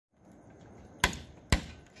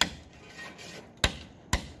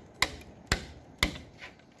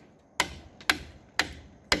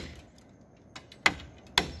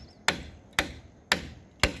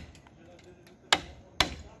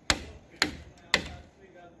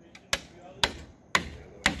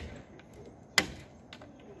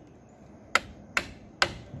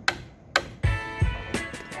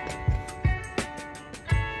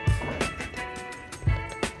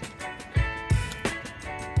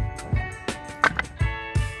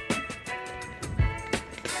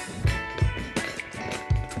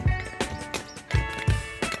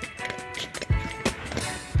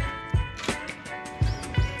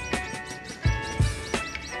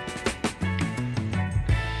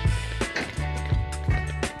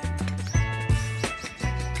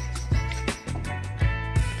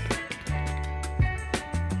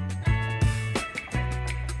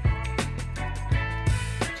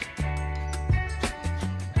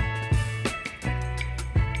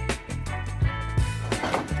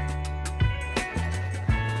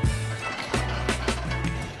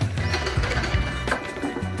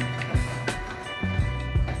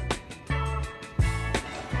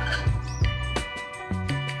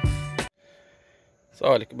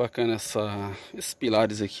Olha que bacana esses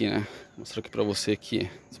pilares aqui, né? Vou mostrar aqui pra você aqui,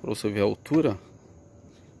 para você ver a altura.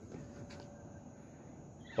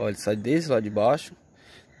 Olha, ele sai desde lá de baixo.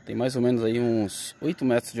 Tem mais ou menos aí uns 8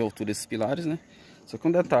 metros de altura esses pilares, né? Só que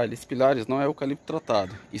um detalhe, esses pilares não é eucalipto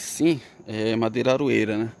tratado, e sim é madeira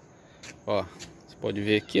aroeira, né? Ó, você pode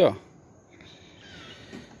ver aqui, ó.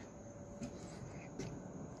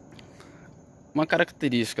 Uma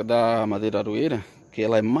característica da madeira aroeira, que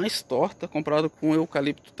ela é mais torta comparado com o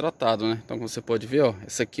eucalipto tratado, né? Então, como você pode ver, ó,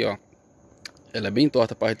 essa aqui, ó, ela é bem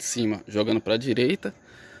torta a parte de cima, jogando para a direita.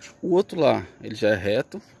 O outro lá, ele já é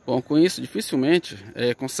reto. Bom, com isso, dificilmente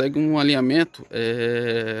consegue um alinhamento,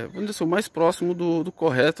 vamos dizer, o mais próximo do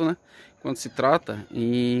correto, né? Quando se trata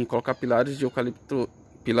em colocar pilares de eucalipto,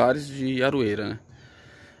 pilares de aroeira, né?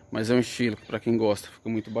 Mas é um estilo que, para quem gosta, fica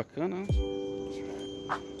muito bacana, né?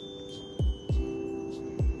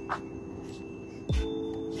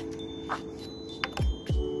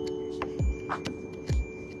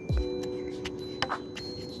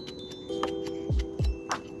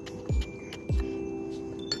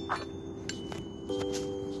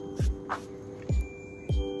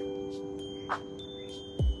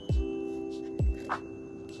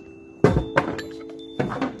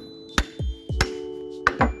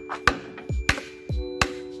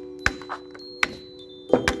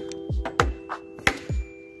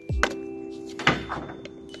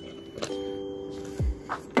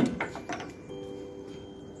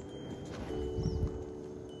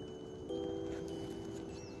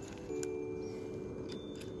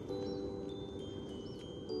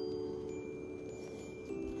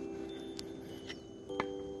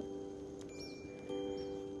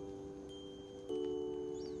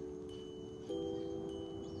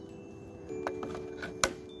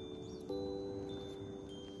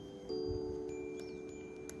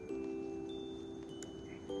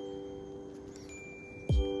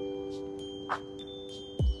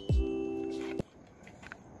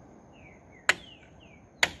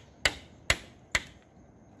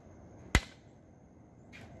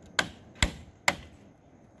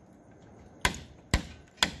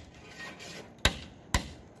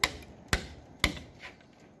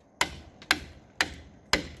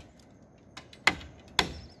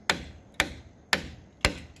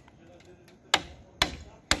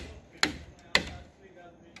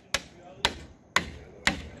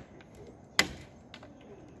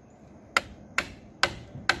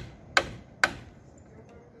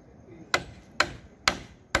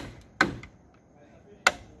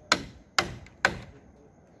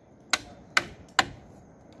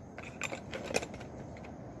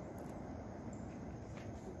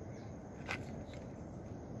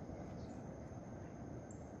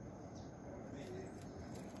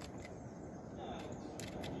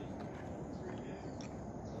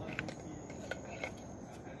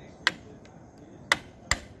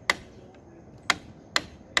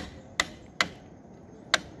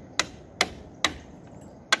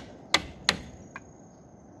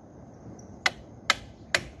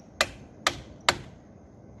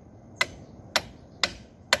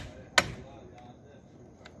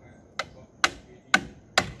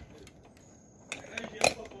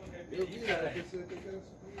 Eu vi, era a pessoa que era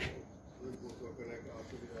superior. Ele botou a caneca, a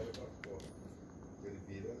virada para fora. Ele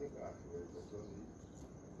vira no gato, ele botou ali.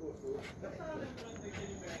 Botou. Eu estava lembrando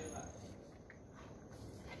daquele velho lá.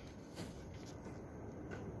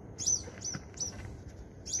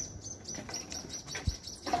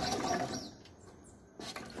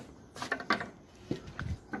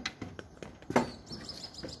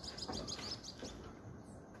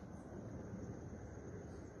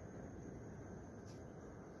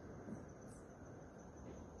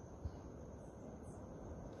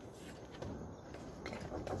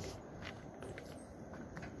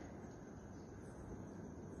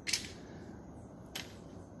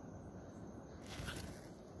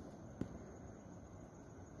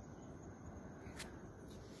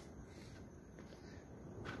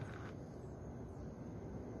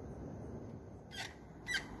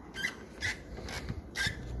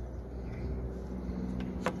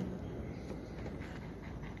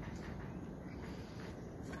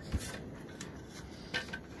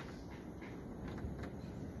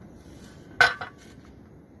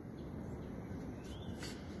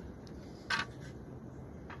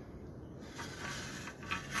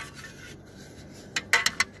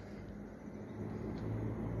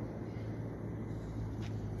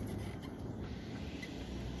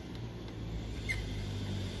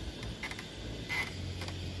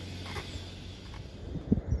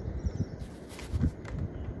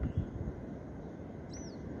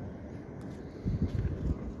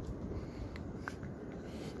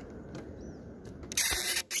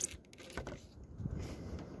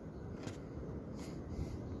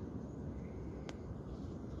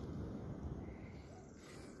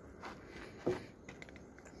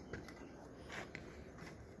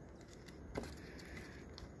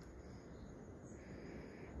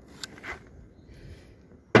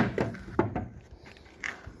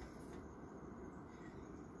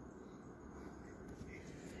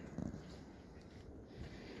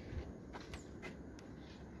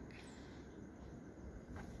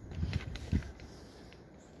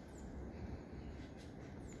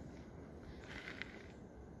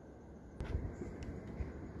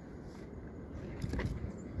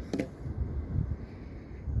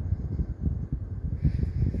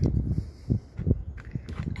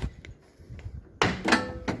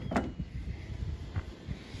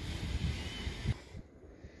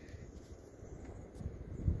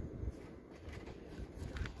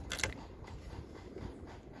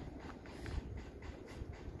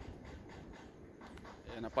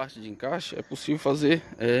 Aí na parte de encaixe é possível fazer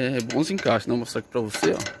bons encaixes. Vou mostrar aqui pra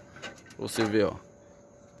você, ó. Pra você ver, ó.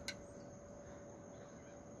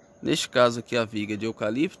 Neste caso aqui a viga de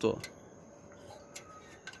eucalipto, ó.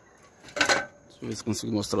 Deixa eu ver se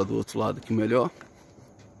consigo mostrar do outro lado aqui melhor.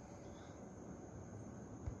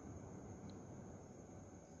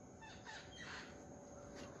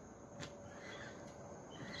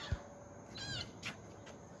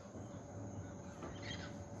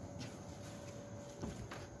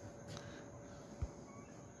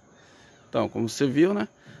 Então, como você viu, né?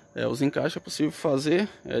 Os encaixes é possível fazer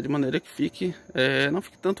de maneira que fique, não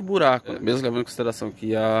fique tanto buraco, né? Mesmo levando em consideração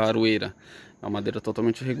que a aroeira é uma madeira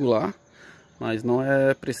totalmente irregular, mas não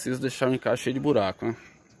é preciso deixar o encaixe cheio de buraco, né?